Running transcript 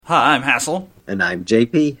Hi, I'm Hassel. And I'm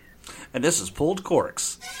JP. And this is Pulled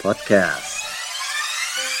Corks Podcast.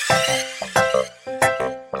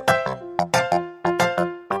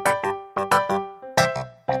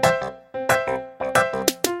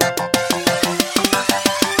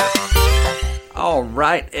 All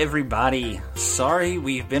right, everybody. Sorry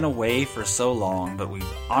we've been away for so long, but we've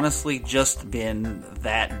honestly just been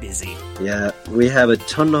that busy. Yeah, we have a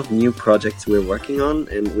ton of new projects we're working on,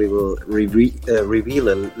 and we will reveal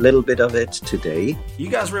a little bit of it today. You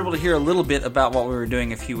guys were able to hear a little bit about what we were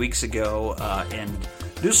doing a few weeks ago in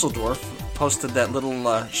Dusseldorf. Posted that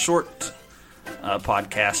little short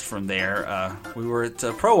podcast from there. We were at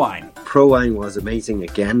Pro Wine. Pro Wine was amazing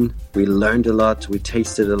again. We learned a lot. We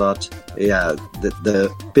tasted a lot. Yeah,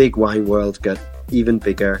 the big wine world got even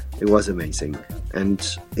bigger. It was amazing. And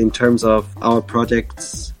in terms of our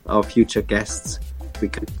projects, our future guests, we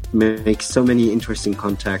could make so many interesting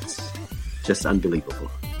contacts. Just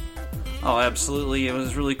unbelievable. Oh, absolutely. It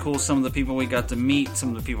was really cool. Some of the people we got to meet, some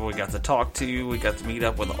of the people we got to talk to. We got to meet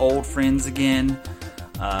up with old friends again.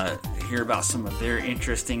 Hear about some of their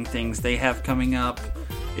interesting things they have coming up.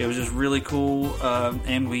 It was just really cool,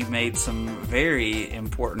 and we made some very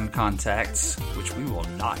important contacts, which we will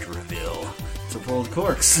not reveal to Pulled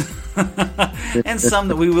Corks, and some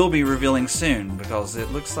that we will be revealing soon, because it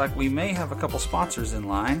looks like we may have a couple sponsors in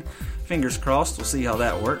line. Fingers crossed, we'll see how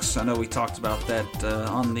that works. I know we talked about that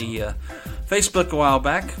on the Facebook a while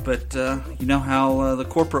back, but you know how the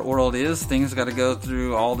corporate world is. Things got to go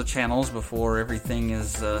through all the channels before everything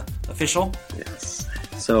is official. Yes.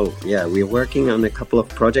 So, yeah, we're working on a couple of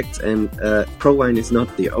projects, and Pro Wine is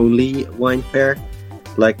not the only wine fair.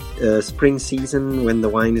 Like spring season, when the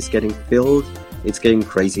wine is getting filled, it's getting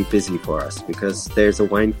crazy busy for us, because there's a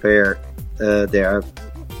wine fair. There are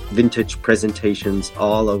vintage presentations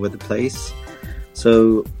all over the place.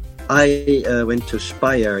 So I went to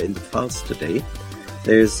Speyer in the Pfalz today.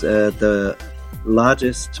 There's the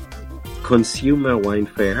largest consumer wine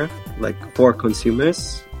fair, like for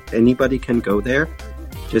consumers. Anybody can go there.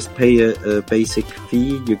 Just pay a basic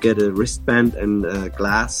fee. You get a wristband and a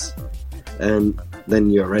glass, and then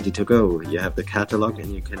you're ready to go. You have the catalog,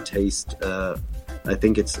 and you can taste, I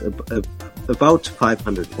think it's about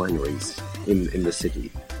 500 wineries in the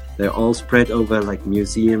city. They're all spread over like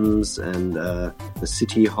museums and the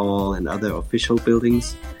city hall and other official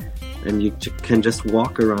buildings. And you can just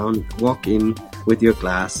walk in with your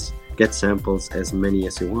glass, get samples as many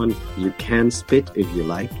as you want. You can spit if you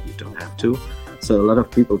like, you don't have to. So a lot of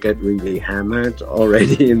people get really hammered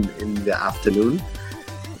already in the afternoon.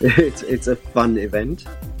 It's a fun event.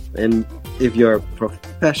 And if you're a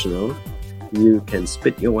professional, you can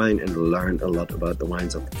spit your wine and learn a lot about the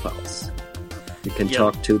wines of the Pfalz. You can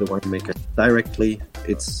talk to the winemaker directly.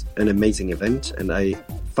 It's an amazing event, and I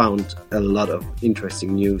found a lot of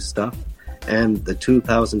interesting new stuff. And the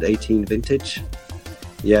 2018 vintage,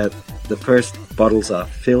 the first bottles are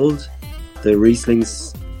filled. The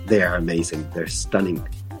Rieslings, they are amazing. They're stunning.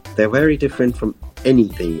 They're very different from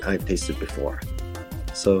anything I've tasted before.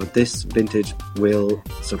 So this vintage will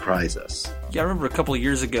surprise us. Yeah, I remember a couple of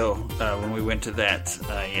years ago when we went to that,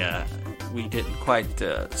 we didn't quite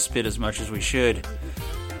spit as much as we should,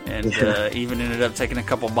 and even ended up taking a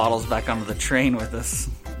couple bottles back onto the train with us,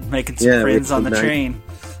 making some friends on the train.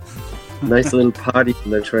 Nice little party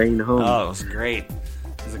on the train home. Oh, it was great.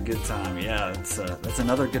 It was a good time. Yeah, that's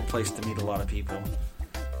another good place to meet a lot of people.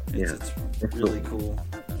 It's really cool.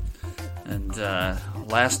 And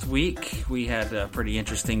last week we had a pretty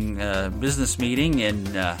interesting business meeting in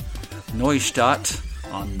Neustadt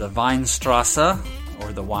on the Weinstrasse,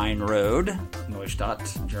 or the Wine Road,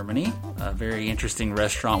 Neustadt, Germany. A very interesting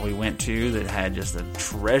restaurant we went to that had just a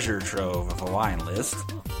treasure trove of a wine list.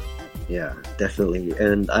 Yeah, definitely.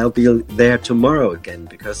 And I'll be there tomorrow again,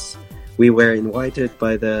 because we were invited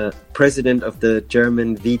by the president of the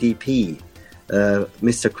German VDP,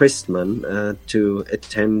 Mr. Christmann, to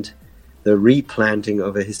attend the replanting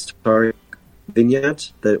of a historic vineyard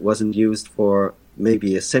that wasn't used for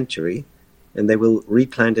maybe a century. And they will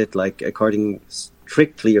replant it like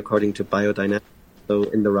strictly according to biodynamics, so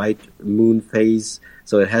in the right moon phase.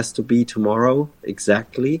 So it has to be tomorrow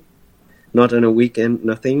exactly, not on a weekend,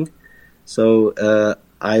 nothing. So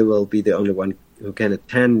I will be the only one who can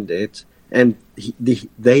attend it. And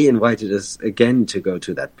they invited us again to go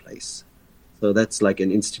to that place. So that's like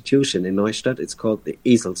an institution in Neustadt. It's called the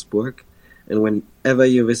Eselsburg. And whenever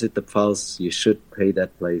you visit the Pfalz, you should pay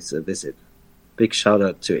that place a visit. Big shout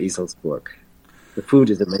out to Eselsburg. The food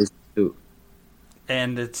is amazing too.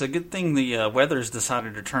 And it's a good thing the weather's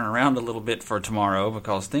decided to turn around a little bit for tomorrow,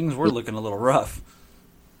 because things were looking a little rough.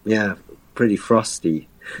 Yeah, pretty frosty.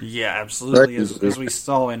 Yeah, absolutely. As we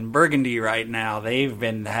saw in Burgundy right now, they've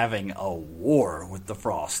been having a war with the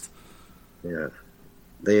frost. Yeah,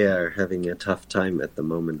 they are having a tough time at the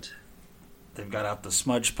moment. They've got out the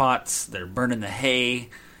smudge pots. They're burning the hay.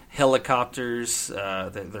 Helicopters.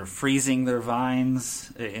 They're freezing their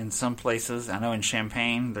vines in some places. I know in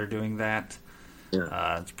Champagne they're doing that.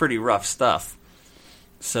 Yeah. It's pretty rough stuff.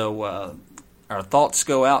 So our thoughts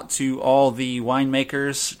go out to all the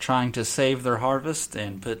winemakers trying to save their harvest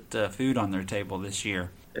and put food on their table this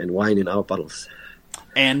year. And wine in our bottles.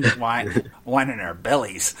 And wine in our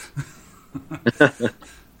bellies.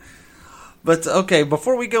 But, okay,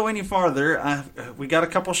 before we go any farther, we got a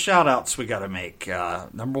couple shout-outs we got to make.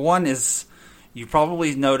 Number one is, you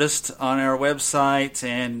probably noticed on our website,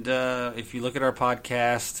 and if you look at our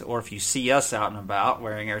podcast, or if you see us out and about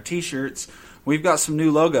wearing our T-shirts, we've got some new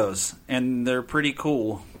logos, and they're pretty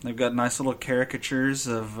cool. They've got nice little caricatures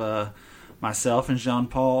of myself and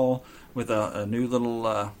Jean-Paul with a new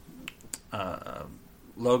little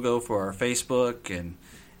logo for our Facebook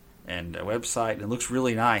and a website, and it looks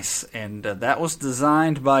really nice. And that was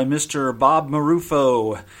designed by Mr. Bob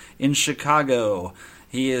Marufo in Chicago.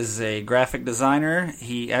 He is a graphic designer.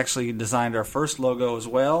 He actually designed our first logo as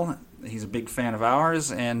well. He's a big fan of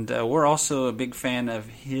ours, and we're also a big fan of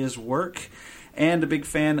his work and a big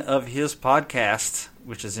fan of his podcast,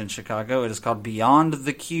 which is in Chicago. It is called Beyond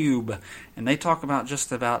the Cube, and they talk about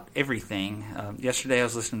just about everything. Yesterday I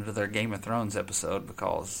was listening to their Game of Thrones episode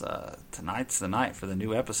because tonight's the night for the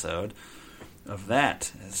new episode of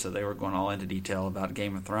that. So they were going all into detail about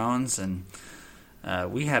Game of Thrones, and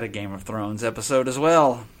we had a Game of Thrones episode as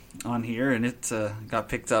well on here, and it got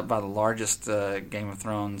picked up by the largest Game of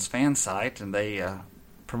Thrones fan site, and they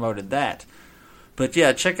promoted that. But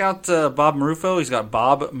yeah, check out Bob Marufo. He's got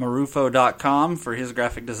bobmarufo.com for his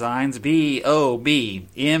graphic designs.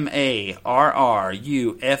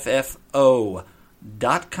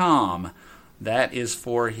 BobMarufo.com. That is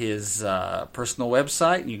for his personal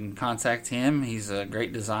website. You can contact him. He's a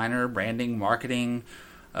great designer, branding, marketing,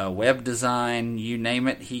 web design, you name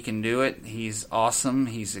it, he can do it. He's awesome.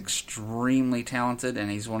 He's extremely talented,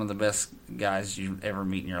 and he's one of the best guys you ever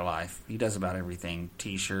meet in your life. He does about everything.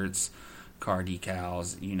 T-shirts, car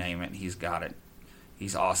decals, you name it, he's got it.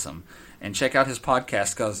 He's awesome. And check out his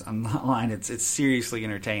podcast, because I'm not lying, it's seriously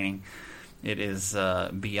entertaining. It is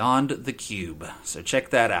Beyond the Cube, so check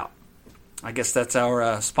that out. I guess that's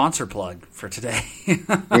our sponsor plug for today.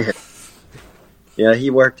 Yeah, he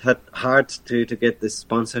worked hard to get this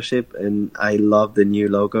sponsorship, and I love the new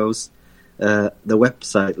logos. The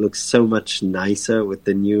website looks so much nicer with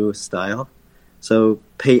the new style. So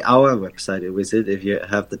pay our website a visit if you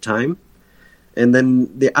have the time. And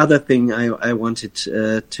then the other thing I wanted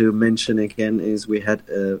to mention again is we had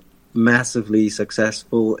a massively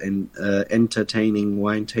successful and entertaining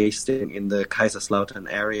wine tasting in the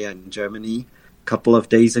Kaiserslautern area in Germany a couple of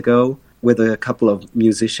days ago with a couple of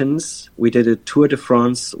musicians. We did a tour de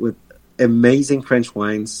France with amazing French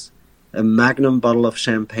wines, a magnum bottle of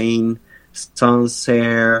champagne,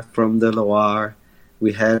 Sancerre from the Loire.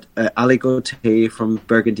 We had Aligoté from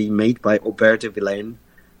Burgundy made by Aubert de Villaine,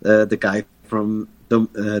 the guy from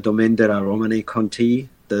Domaine de la Romanée Conti,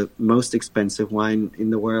 the most expensive wine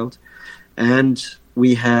in the world. And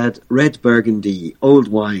we had red Burgundy, old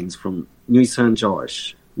wines from Nuit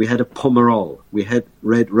Saint-Georges. We had a Pomerol. We had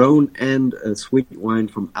red Rhone and a sweet wine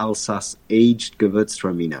from Alsace, aged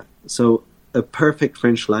Gewürztraminer. So a perfect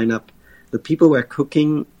French lineup. The people were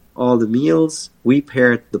cooking all the meals. We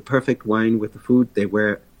paired the perfect wine with the food. They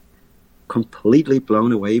were completely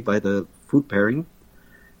blown away by the food pairing.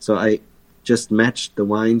 So I just matched the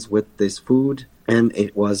wines with this food, and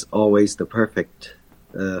it was always the perfect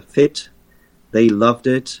fit. They loved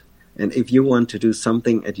it. And if you want to do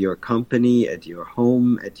something at your company, at your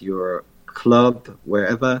home, at your club,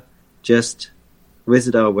 wherever, just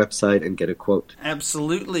visit our website and get a quote.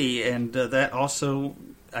 Absolutely. And that also,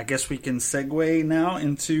 I guess we can segue now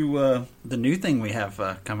into the new thing we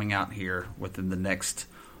have coming out here within the next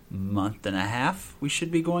month and a half. We should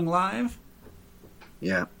be going live.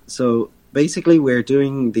 Yeah. So basically we're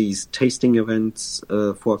doing these tasting events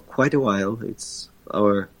for quite a while. It's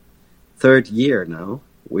our third year now.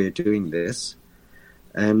 We're doing this,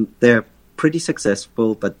 and they're pretty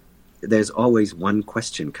successful, but there's always one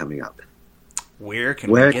question coming up. Where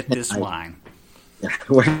can we get this wine?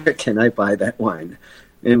 Where can I buy that wine?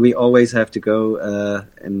 And we always have to go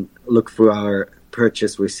and look through our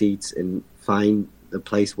purchase receipts and find the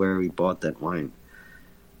place where we bought that wine.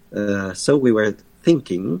 So we were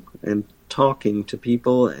thinking and talking to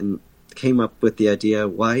people, and came up with the idea,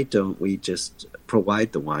 why don't we just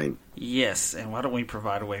provide the wine? Yes, and why don't we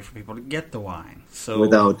provide a way for people to get the wine? So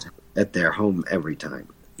without at their home every time.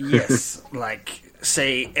 Yes, like,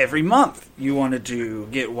 say, every month you wanted to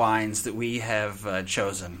get wines that we have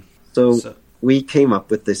chosen. So we came up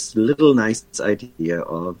with this little nice idea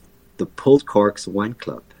of the Pulled Corks Wine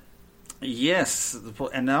Club. Yes,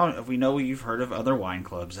 and now we know you've heard of other wine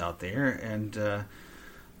clubs out there, and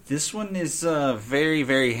this one is very,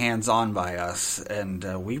 very hands-on by us, and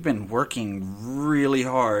we've been working really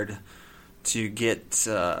hard to get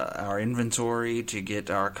our inventory, to get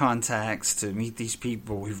our contacts, to meet these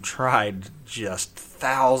people. We've tried just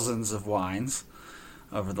thousands of wines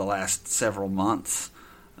over the last several months.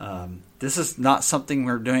 This is not something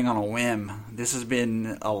we're doing on a whim. This has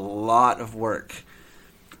been a lot of work,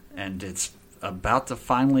 and it's about to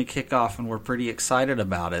finally kick off, and we're pretty excited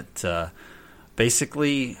about it.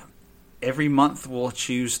 Basically, every month we'll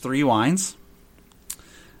choose 3 wines,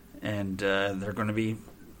 and they're going to be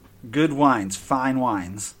good wines, fine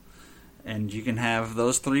wines, and you can have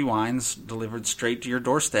those 3 wines delivered straight to your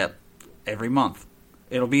doorstep every month.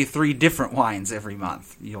 It'll be 3 different wines every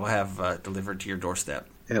month you'll have delivered to your doorstep.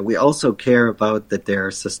 Yeah, we also care about that they're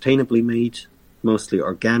sustainably made, mostly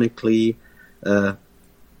organically,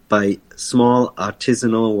 by small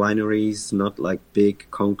artisanal wineries, not like big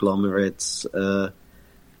conglomerates,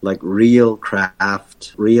 like real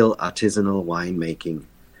craft, real artisanal winemaking.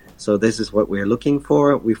 So this is what we're looking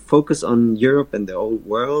for. We focus on Europe and the old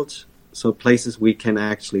world, so places we can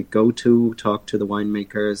actually go to, talk to the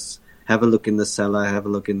winemakers, have a look in the cellar, have a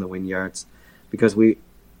look in the vineyards, because we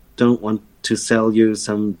don't want to sell you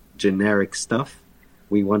some generic stuff.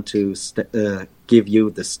 We want to give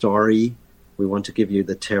you the story. We want to give you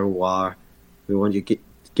the terroir. We want to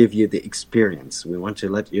give you the experience. We want to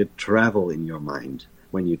let you travel in your mind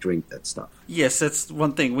when you drink that stuff. Yes, that's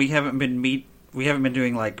one thing. We haven't been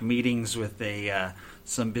doing like meetings with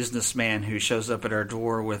some businessman who shows up at our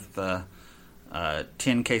door with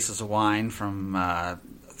 10 cases of wine from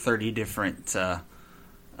 30 different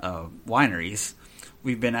wineries.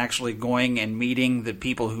 We've been actually going and meeting the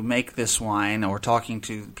people who make this wine, or talking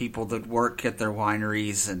to people that work at their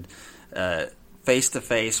wineries, and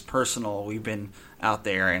face-to-face, personal. We've been out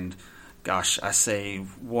there, and gosh, I say,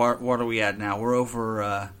 what are we at now? We're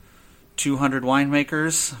over 200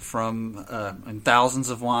 winemakers from and thousands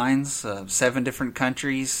of wines, 7 different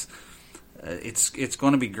countries. It's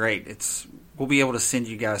going to be great. We'll be able to send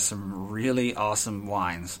you guys some really awesome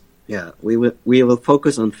wines. Yeah, we will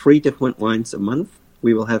focus on 3 different wines a month.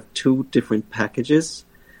 We will have 2 different packages.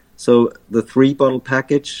 So the 3-bottle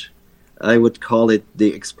package, I would call it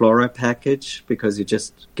the Explorer package, because you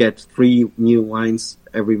just get 3 new wines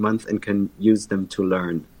every month and can use them to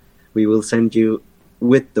learn. We will send you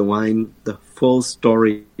with the wine the full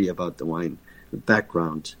story about the wine, the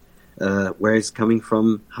background, where it's coming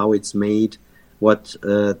from, how it's made, what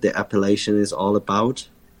the appellation is all about.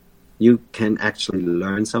 You can actually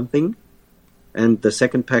learn something. And the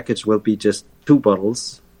second package will be just 2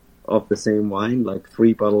 bottles of the same wine, like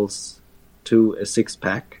 3 bottles to a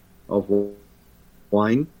 6-pack of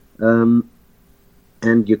wine. And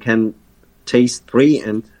you can taste 3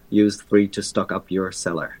 and use 3 to stock up your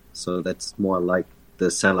cellar. So that's more like the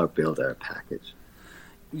cellar builder package.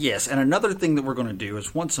 Yes, and another thing that we're going to do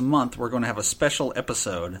is once a month we're going to have a special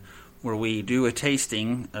episode where we do a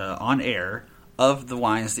tasting on air of the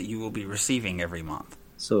wines that you will be receiving every month.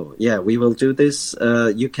 So, yeah, we will do this.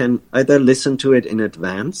 You can either listen to it in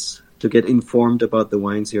advance to get informed about the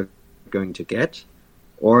wines you're going to get,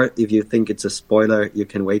 or if you think it's a spoiler, you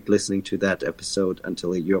can wait listening to that episode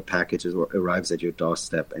until your package arrives at your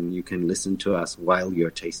doorstep, and you can listen to us while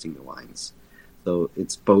you're tasting the wines. So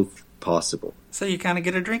it's both possible. So you kind of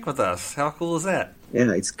get a drink with us. How cool is that?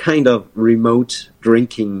 Yeah, it's kind of remote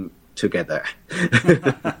drinking together.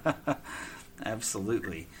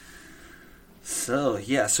 Absolutely. So,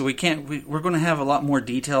 yeah, so we're going to have a lot more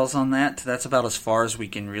details on that. That's about as far as we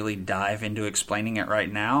can really dive into explaining it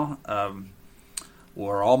right now.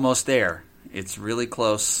 We're almost there. It's really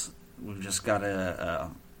close. We've just got to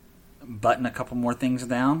button a couple more things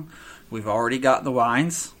down. We've already got the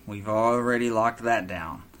wines. We've already locked that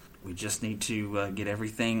down. We just need to get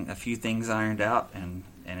a few things ironed out, and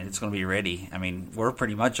it's going to be ready. I mean, we're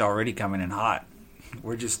pretty much already coming in hot.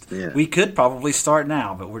 We could probably start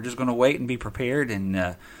now, but we're just going to wait and be prepared,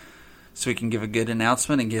 and so we can give a good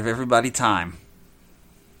announcement and give everybody time.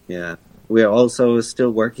 Yeah. We are also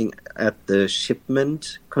still working at the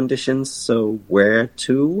shipment conditions, so where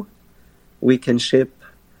to we can ship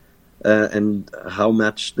and how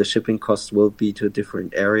much the shipping cost will be to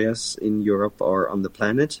different areas in Europe or on the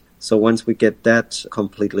planet. So once we get that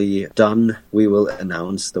completely done, we will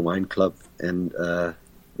announce the wine club and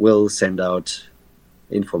we'll send out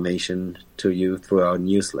information to you through our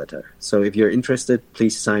newsletter. So if you're interested,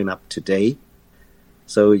 please sign up today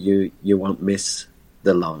so you won't miss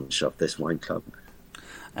the launch of this wine club.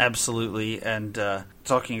 Absolutely. And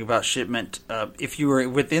talking about shipment, if you are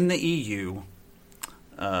within the EU,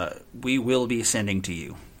 we will be sending to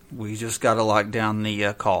you. We just got to lock down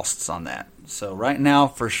the costs on that. So right now,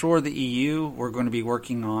 for sure, the EU, we're going to be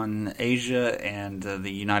working on Asia and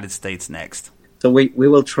the United States next. So we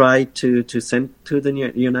will try to send to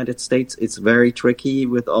the United States. It's very tricky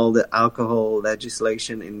with all the alcohol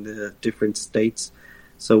legislation in the different states.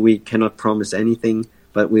 So we cannot promise anything,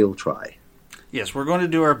 but we'll try. Yes, we're going to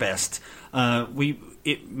do our best.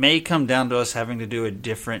 It may come down to us having to do a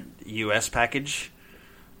different U.S. package,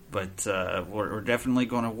 but we're definitely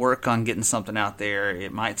going to work on getting something out there.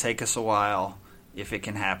 It might take us a while. If it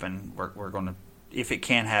can happen, we're going to. If it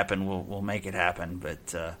can happen, we'll make it happen.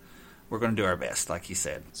 But we're going to do our best, like you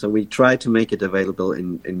said. So we try to make it available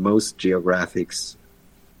in most geographics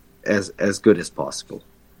as good as possible.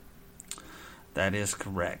 That is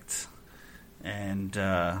correct. And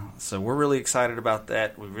so we're really excited about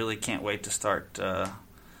that. We really can't wait to start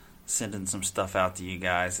sending some stuff out to you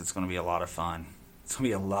guys. It's going to be a lot of fun. It's going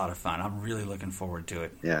to be a lot of fun. I'm really looking forward to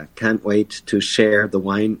it. Yeah, can't wait to share the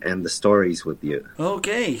wine and the stories with you.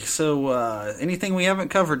 Okay, so anything we haven't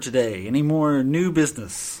covered today? Any more new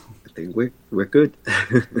business? I think we're good.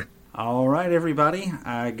 All right, everybody.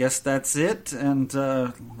 I guess that's it. And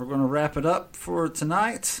we're going to wrap it up for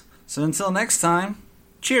tonight. So until next time,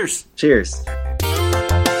 cheers. Cheers.